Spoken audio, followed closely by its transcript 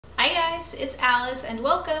guys, it's Alice and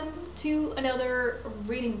welcome to another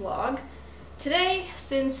reading vlog. Today,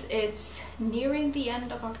 since it's nearing the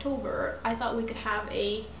end of October, I thought we could have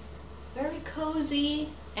a very cozy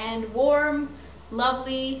and warm,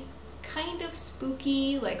 lovely, kind of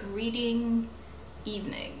spooky, like reading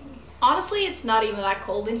evening. Honestly, it's not even that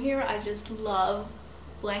cold in here. I just love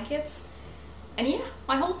blankets. And yeah,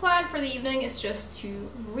 my whole plan for the evening is just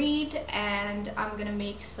to read, and I'm gonna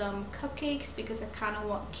make some cupcakes because I kind of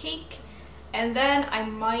want cake. And then I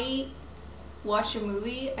might watch a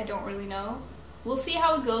movie, I don't really know. We'll see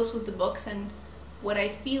how it goes with the books and what I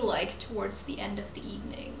feel like towards the end of the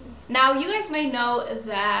evening. Now, you guys may know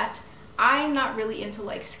that I'm not really into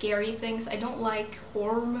like scary things. I don't like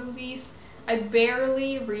horror movies. I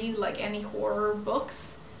barely read like any horror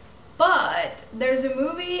books. But there's a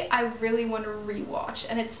movie I really want to rewatch,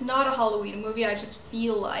 and it's not a Halloween movie. I just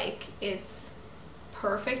feel like it's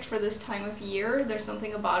perfect for this time of year. There's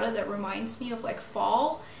something about it that reminds me of like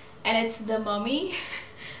fall, and it's The Mummy,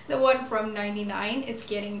 the one from '99. It's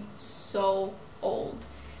getting so old,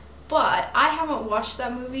 but I haven't watched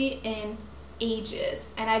that movie in ages,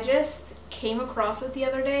 and I just came across it the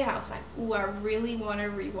other day and I was like, ooh, I really want to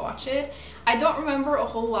rewatch it. I don't remember a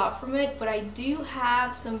whole lot from it, but I do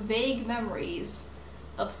have some vague memories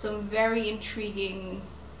of some very intriguing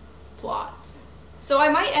plot. So I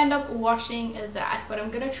might end up watching that, but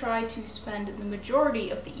I'm gonna try to spend the majority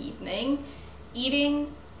of the evening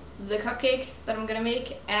eating the cupcakes that I'm gonna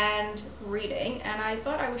make and reading, and I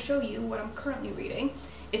thought I would show you what I'm currently reading.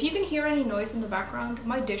 If you can hear any noise in the background,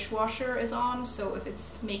 my dishwasher is on, so if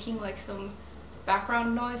it's making like some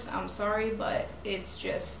background noise, I'm sorry, but it's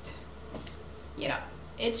just, you know,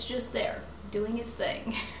 it's just there, doing its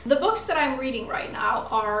thing. The books that I'm reading right now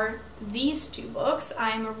are these two books.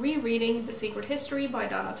 I'm rereading The Secret History by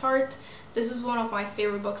Donna Tartt. This is one of my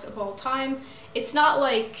favorite books of all time. It's not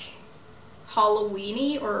like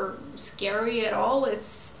Halloween-y or scary at all.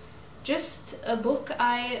 It's just a book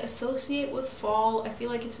I associate with fall. I feel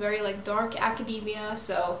like it's very like dark academia,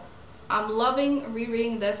 so I'm loving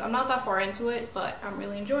rereading this. I'm not that far into it, but I'm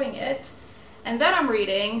really enjoying it. And then I'm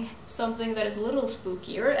reading something that is a little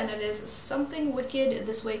spookier, and it is Something Wicked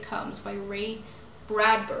This Way Comes by Ray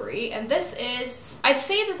Bradbury. And this is, I'd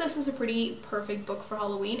say that this is a pretty perfect book for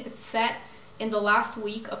Halloween. It's set in the last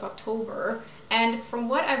week of October, and from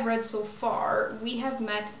what I've read so far, we have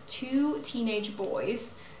met two teenage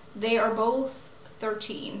boys. They are both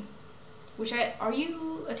 13, are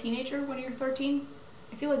you a teenager when you're 13?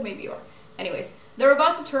 I feel like maybe you are. Anyways, they're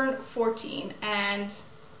about to turn 14, and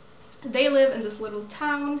they live in this little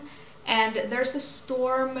town, and there's a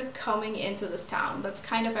storm coming into this town. That's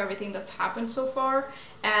kind of everything that's happened so far,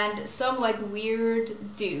 and some like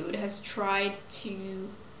weird dude has tried to,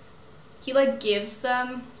 he like gives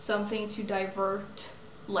them something to divert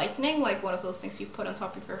lightning, like one of those things you put on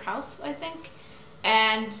top of your house, I think.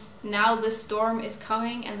 And now this storm is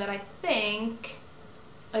coming, and that I think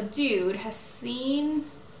a man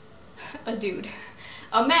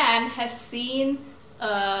has seen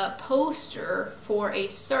a poster for a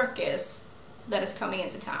circus that is coming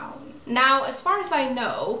into town. Now, as far as I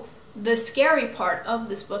know, the scary part of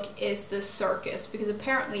this book is the circus, because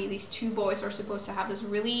apparently these two boys are supposed to have this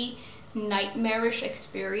really nightmarish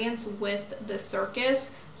experience with the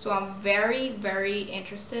circus. So I'm very, very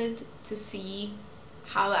interested to see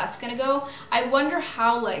how that's gonna go. I wonder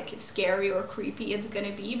how like scary or creepy it's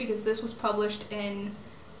gonna be, because this was published in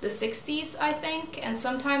the 60s, I think, and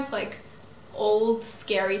sometimes like old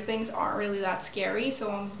scary things aren't really that scary,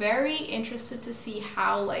 so I'm very interested to see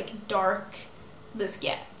how like dark this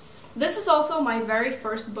gets. This is also my very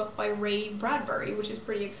first book by Ray Bradbury, which is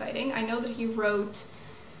pretty exciting. I know that he wrote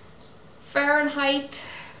Fahrenheit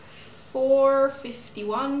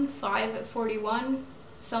 451, 541,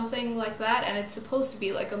 something like that, and it's supposed to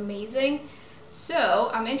be like amazing.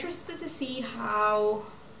 So I'm interested to see how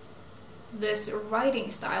this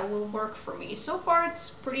writing style will work for me. So far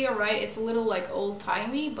it's pretty alright. It's a little like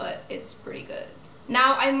old-timey, but it's pretty good.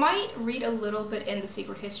 Now, I might read a little bit in The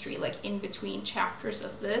Secret History, like in between chapters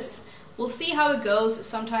of this. We'll see how it goes.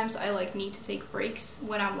 Sometimes I like need to take breaks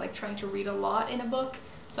when I'm like trying to read a lot in a book,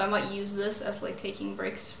 so I might use this as like taking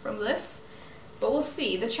breaks from this. But we'll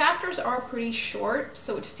see. The chapters are pretty short,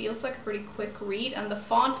 so it feels like a pretty quick read, and the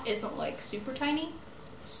font isn't like super tiny.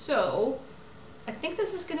 So I think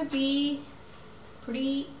this is gonna be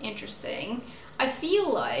pretty interesting. I feel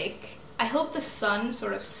like, I hope the sun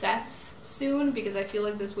sort of sets soon, because I feel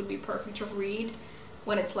like this would be perfect to read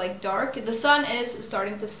when it's like dark. The sun is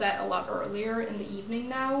starting to set a lot earlier in the evening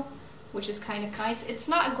now, which is kind of nice. It's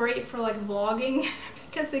not great for like vlogging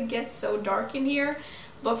because it gets so dark in here,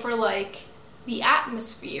 but for like the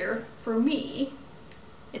atmosphere, for me,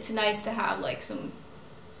 it's nice to have like some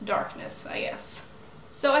darkness, I guess.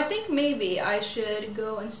 So I think maybe I should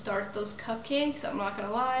go and start those cupcakes. I'm not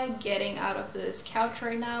gonna lie, getting out of this couch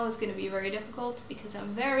right now is gonna be very difficult because I'm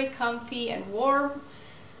very comfy and warm.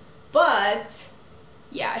 But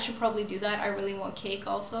yeah, I should probably do that. I really want cake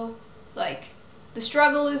also. Like, the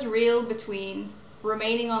struggle is real between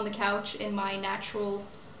remaining on the couch in my natural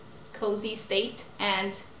cozy state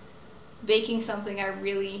and baking something I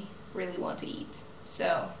really, really want to eat.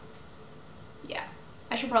 So yeah,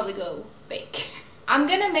 I should probably go bake. I'm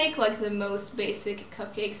gonna make like the most basic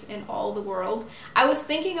cupcakes in all the world. I was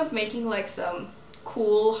thinking of making like some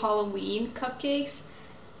cool Halloween cupcakes,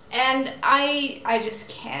 and I just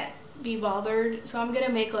can't be bothered. So I'm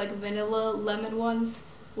gonna make like vanilla lemon ones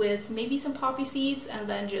with maybe some poppy seeds and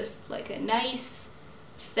then just like a nice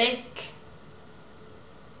thick,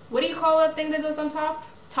 what do you call that thing that goes on top?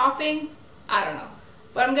 Topping? I don't know.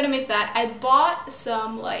 But I'm gonna make that. I bought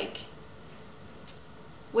some like,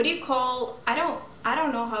 what do you call, I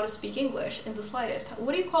don't know how to speak English in the slightest.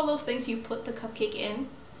 What do you call those things you put the cupcake in?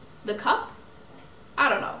 The cup? I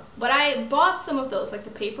don't know. But I bought some of those, like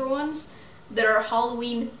the paper ones, that are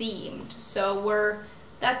Halloween themed. So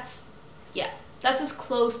that's as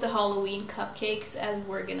close to Halloween cupcakes as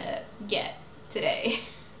we're gonna get today.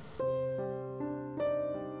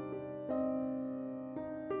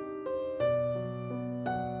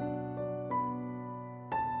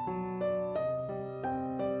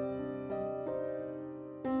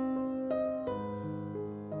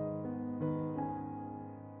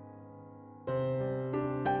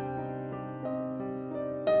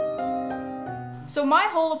 So my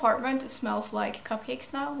whole apartment smells like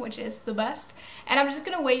cupcakes now, which is the best. And I'm just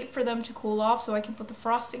gonna wait for them to cool off so I can put the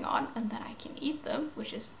frosting on and then I can eat them,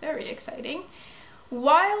 which is very exciting.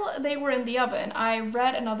 While they were in the oven, I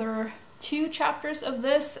read another 2 chapters of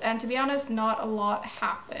this, and to be honest, not a lot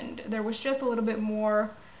happened. There was just a little bit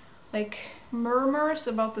more like murmurs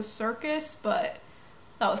about the circus, but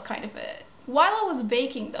that was kind of it. While I was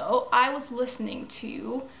baking though, I was listening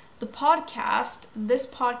to the podcast, This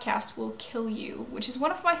Podcast Will Kill You, which is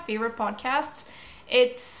one of my favorite podcasts.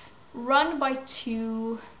 It's run by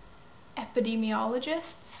 2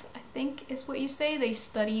 epidemiologists, I think is what you say. They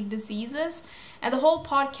study diseases, and the whole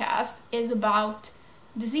podcast is about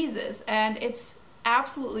diseases, and it's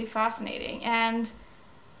absolutely fascinating. And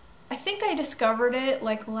I think I discovered it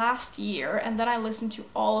like last year, and then I listened to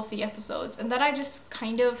all of the episodes, and then I just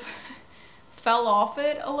kind of fell off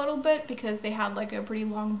it a little bit because they had like a pretty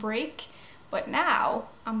long break, but now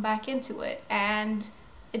I'm back into it and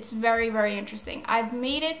it's very, very interesting. I've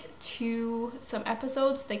made it to some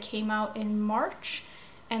episodes that came out in March,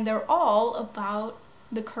 and they're all about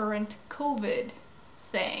the current COVID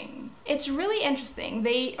thing. It's really interesting.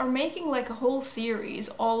 They are making like a whole series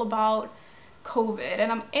all about COVID,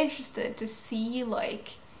 and I'm interested to see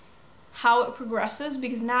like how it progresses,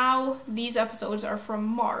 because now these episodes are from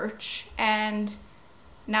March and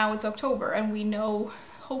now it's October and we know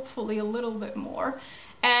hopefully a little bit more.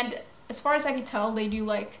 And as far as I can tell, they do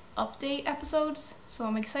like update episodes, so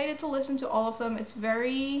I'm excited to listen to all of them. It's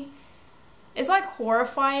like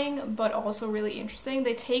horrifying but also really interesting.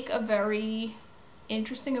 They take a very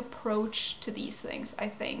interesting approach to these things, I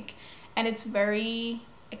think, and it's very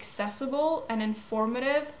accessible and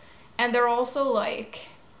informative, and they're also like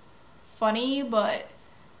funny but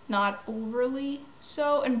not overly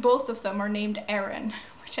so, and both of them are named Aaron,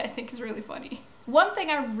 which I think is really funny. One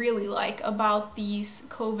thing I really like about these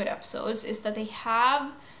COVID episodes is that they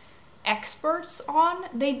have experts on.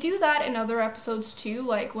 They do that in other episodes too,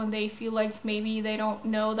 like when they feel like maybe they don't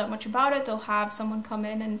know that much about it, they'll have someone come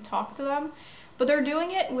in and talk to them. But they're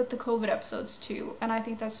doing it with the COVID episodes too, and I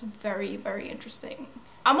think that's very, very interesting.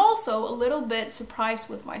 I'm also a little bit surprised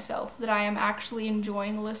with myself that I am actually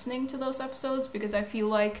enjoying listening to those episodes, because I feel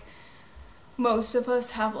like most of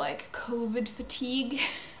us have like COVID fatigue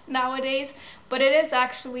nowadays, but it is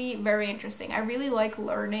actually very interesting. I really like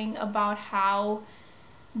learning about how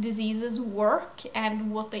diseases work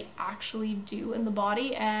and what they actually do in the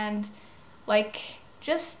body, and like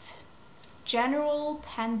just general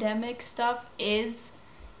pandemic stuff is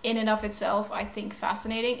in and of itself, I think,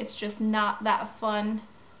 fascinating. It's just not that fun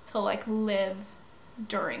to like live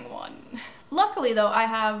during one. Luckily though, I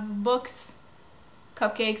have books,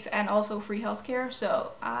 cupcakes, and also free healthcare,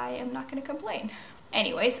 so I am not gonna complain.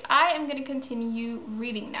 Anyways, I am gonna continue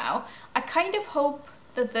reading now. I kind of hope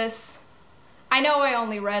that this, I know I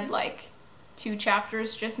only read like 2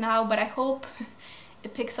 chapters just now, but I hope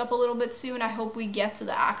it picks up a little bit soon. I hope we get to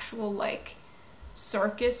the actual like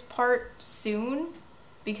circus part soon,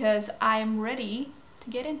 because I'm ready to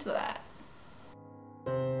get into that.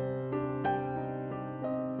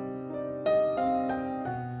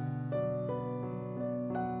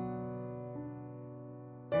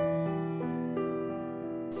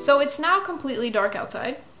 So it's now completely dark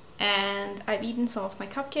outside, and I've eaten some of my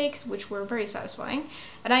cupcakes, which were very satisfying,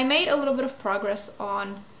 and I made a little bit of progress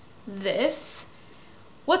on this.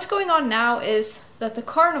 What's going on now is that the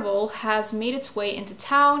carnival has made its way into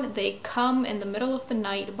town. They come in the middle of the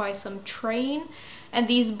night by some train, and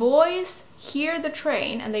these boys hear the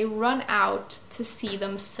train and they run out to see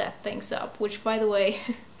them set things up, which, by the way,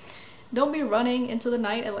 don't be running into the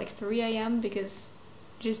night at like 3 a.m. because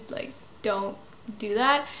just like don't do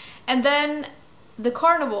that. And then the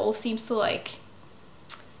carnival seems to like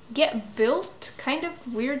get built kind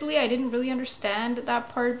of weirdly. I didn't really understand that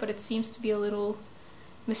part, but it seems to be a little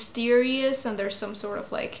mysterious, and there's some sort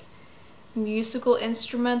of like musical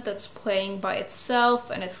instrument that's playing by itself,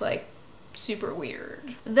 and it's like super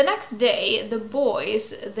weird. The next day, the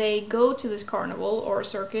boys, they go to this carnival or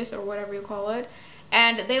circus or whatever you call it,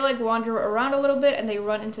 and they like wander around a little bit, and they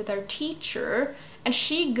run into their teacher, and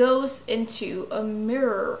she goes into a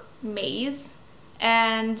mirror maze,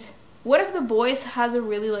 and one of the boys has a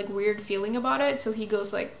really like weird feeling about it, so he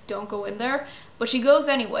goes like, don't go in there, but she goes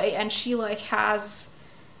anyway, and she like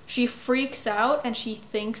she freaks out, and she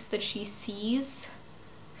thinks that she sees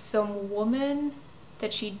some woman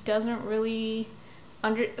that she doesn't really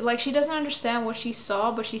she doesn't understand what she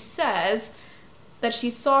saw, but she says that she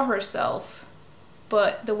saw herself,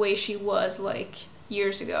 but the way she was like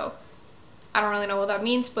years ago. I don't really know what that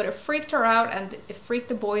means, but it freaked her out, and it freaked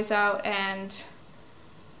the boys out, and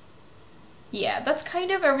yeah, that's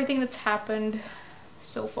kind of everything that's happened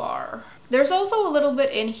so far. There's also a little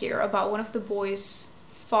bit in here about one of the boys'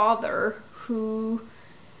 father, who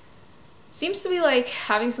seems to be like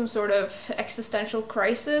having some sort of existential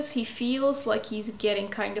crisis. He feels like he's getting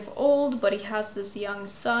kind of old, but he has this young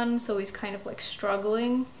son, so he's kind of like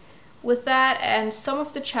struggling with that, and some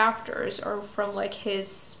of the chapters are from like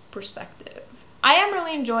his perspective. I am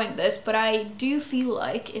really enjoying this, but I do feel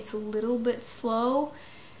like it's a little bit slow.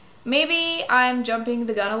 Maybe I'm jumping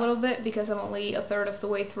the gun a little bit because I'm only a third of the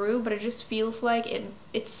way through, but it just feels like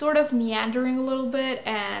it's sort of meandering a little bit,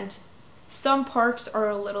 and some parts are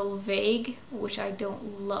a little vague, which I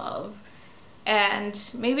don't love.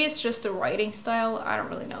 And maybe it's just the writing style, I don't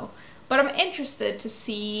really know. But I'm interested to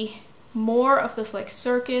see more of this like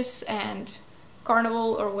circus and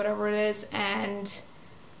carnival or whatever it is, and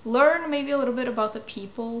learn maybe a little bit about the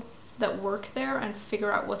people that work there and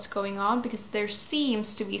figure out what's going on, because there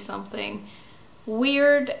seems to be something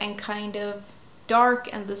weird and kind of dark,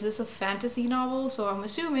 and this is a fantasy novel, so I'm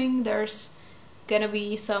assuming there's gonna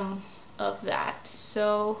be some of that.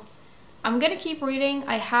 So I'm gonna keep reading.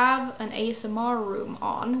 I have an ASMR room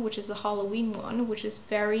on, which is a Halloween one, which is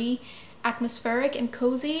very atmospheric and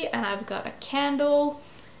cozy, and I've got a candle,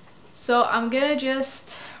 so I'm gonna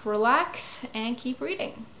just relax and keep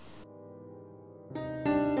reading.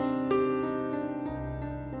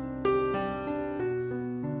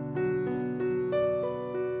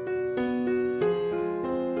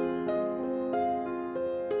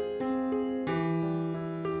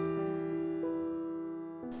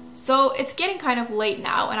 So it's getting kind of late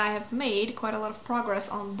now, and I have made quite a lot of progress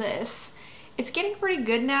on this. It's getting pretty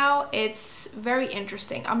good now. It's very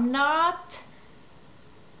interesting. I'm not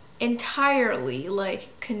entirely like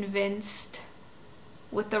convinced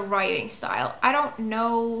with the writing style. I don't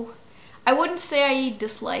know. I wouldn't say I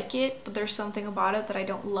dislike it, but there's something about it that I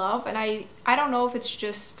don't love, and I don't know if it's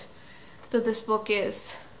just that this book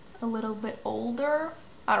is a little bit older.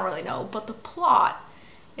 I don't really know, but the plot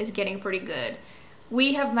is getting pretty good.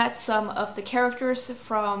 We have met some of the characters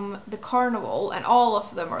from the carnival, and all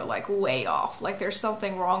of them are like way off. Like there's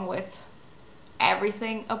something wrong with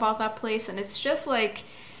everything about that place, and it's just like,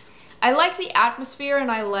 I like the atmosphere, and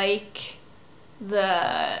I like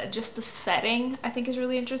just the setting, I think is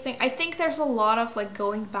really interesting. I think there's a lot of like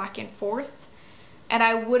going back and forth, and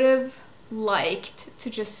I would have liked to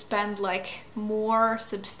just spend like more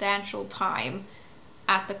substantial time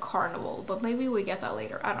at the carnival, but maybe we get that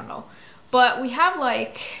later, I don't know. But we have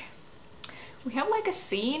like a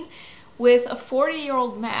scene with a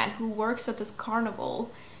 40-year-old man who works at this carnival,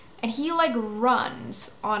 and he like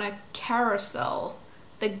runs on a carousel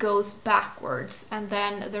that goes backwards, and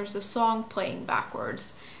then there's a song playing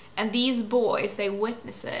backwards, and these boys, they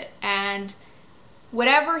witness it, and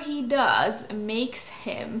whatever he does makes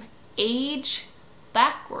him age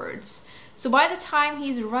backwards. So by the time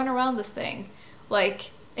he's run around this thing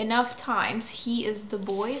like enough times, he is the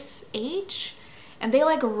boy's age, and they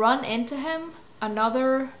like run into him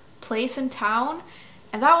another place in town,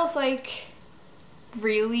 and that was like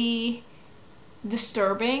really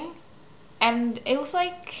disturbing, and it was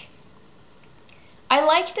like, I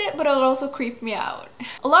liked it, but it also creeped me out.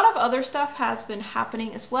 A lot of other stuff has been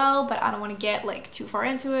happening as well, but I don't want to get like too far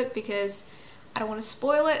into it because I don't want to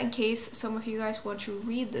spoil it in case some of you guys want to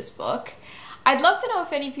read this book. I'd love to know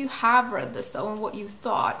if any of you have read this though and what you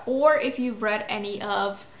thought, or if you've read any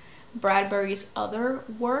of Bradbury's other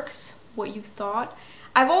works, what you thought.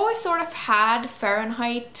 I've always sort of had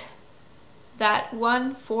Fahrenheit, that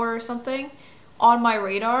one, 4 or something, on my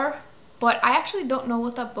radar, but I actually don't know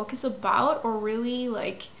what that book is about or really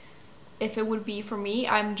like if it would be for me.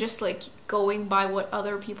 I'm just like going by what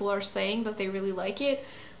other people are saying that they really like it,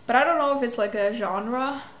 but I don't know if it's like a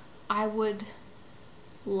genre I would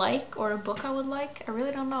like or a book I would like. I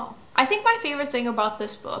really don't know. I think my favorite thing about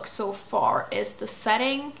this book so far is the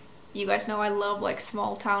setting. You guys know I love like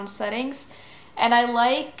small town settings, and I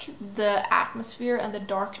like the atmosphere and the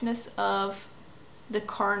darkness of the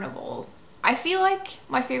carnival. I feel like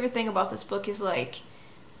my favorite thing about this book is like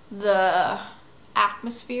the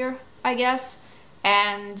atmosphere, I guess,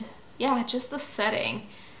 and yeah, just the setting.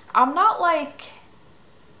 I'm not like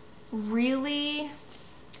really,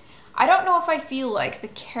 I don't know if I feel like the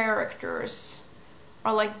characters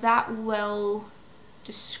are like that well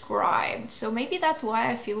described, so maybe that's why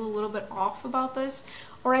I feel a little bit off about this.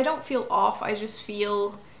 Or I don't feel off, I just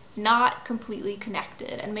feel not completely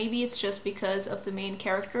connected, and maybe it's just because of the main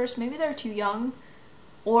characters. Maybe they're too young,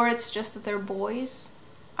 or it's just that they're boys.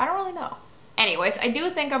 I don't really know. Anyways, I do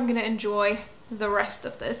think I'm gonna enjoy the rest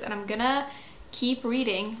of this, and I'm gonna keep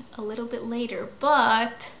reading a little bit later,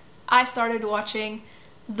 but I started watching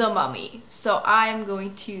The Mummy, so I'm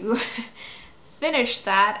going to finish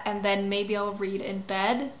that, and then maybe I'll read in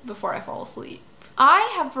bed before I fall asleep.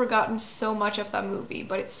 I have forgotten so much of that movie,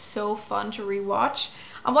 but it's so fun to rewatch.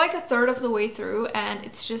 I'm like a third of the way through, and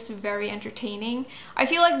it's just very entertaining. I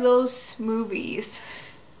feel like those movies,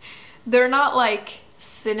 they're not like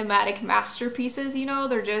cinematic masterpieces, you know,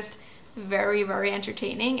 they're just very, very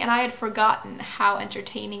entertaining, and I had forgotten how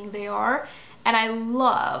entertaining they are. And I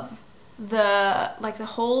love the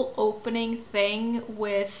whole opening thing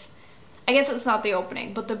with, I guess it's not the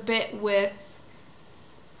opening, but the bit with,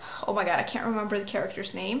 oh my god, I can't remember the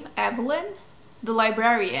character's name. Evelyn, the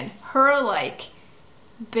librarian. Her like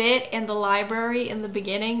bit in the library in the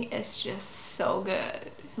beginning is just so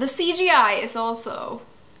good. The CGI is also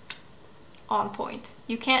on point.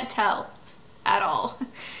 You can't tell at all.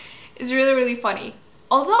 It's really, really funny.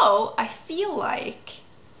 Although I feel like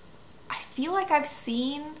I've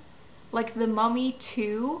seen like The Mummy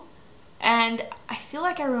 2, and I feel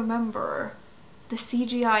like I remember the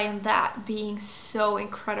CGI in that being so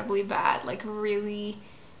incredibly bad, like really,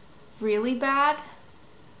 really bad.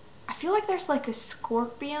 I feel like there's like a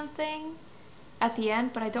scorpion thing at the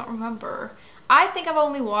end, but I don't remember. I think I've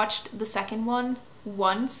only watched the second one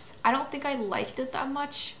once. I don't think I liked it that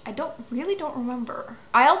much. I really don't remember.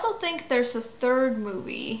 I also think there's a third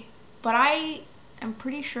movie, but I am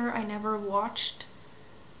pretty sure I never watched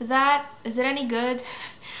that. Is it any good?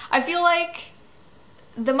 I feel like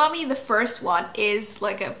The Mummy, the first one, is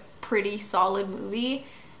like a pretty solid movie,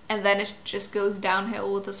 and then it just goes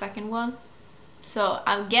downhill with the second one. So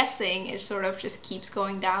I'm guessing it sort of just keeps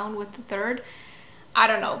going down with the third. I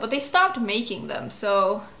don't know, but they stopped making them,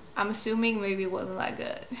 so I'm assuming maybe it wasn't that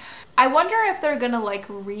good. I wonder if they're gonna like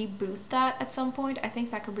reboot that at some point. I think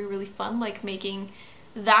that could be really fun, like making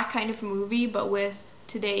that kind of movie but with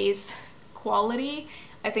today's quality.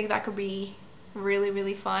 I think that could be really,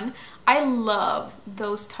 really fun. I love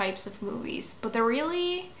those types of movies, but they're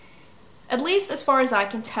really, at least as far as I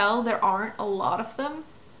can tell, there aren't a lot of them.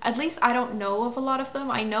 At least I don't know of a lot of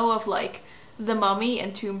them. I know of like The Mummy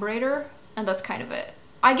and Tomb Raider, and that's kind of it.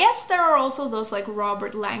 I guess there are also those like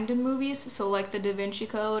Robert Langdon movies, so like The Da Vinci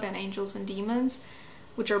Code and Angels and Demons,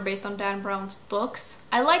 which are based on Dan Brown's books.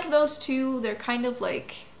 I like those too. They're kind of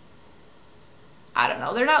like, I don't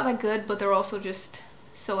know, they're not that good, but they're also just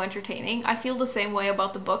so entertaining. I feel the same way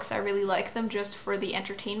about the books. I really like them just for the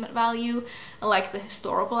entertainment value and like the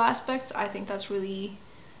historical aspects. I think that's really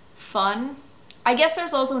fun. I guess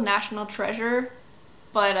there's also National Treasure,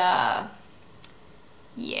 but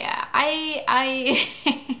yeah, I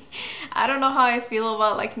I don't know how I feel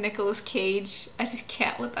about like Nicolas Cage. I just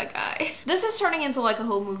can't with that guy. This is turning into like a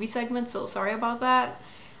whole movie segment, so sorry about that.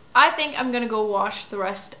 I think I'm gonna go watch the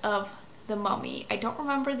rest of The Mummy. I don't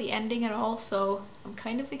remember the ending at all, so I'm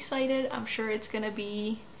kind of excited. I'm sure it's gonna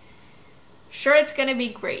be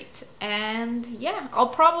great. And yeah, I'll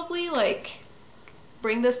probably like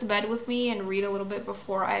bring this to bed with me and read a little bit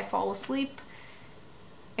before I fall asleep.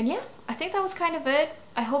 And yeah, I think that was kind of it.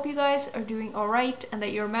 I hope you guys are doing alright and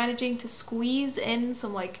that you're managing to squeeze in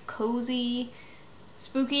some like cozy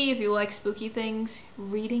spooky if you like spooky things,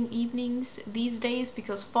 reading evenings these days,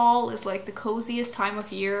 because fall is like the coziest time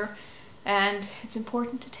of year and it's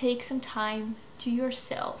important to take some time to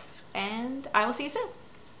yourself. And I will see you soon.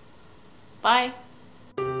 Bye.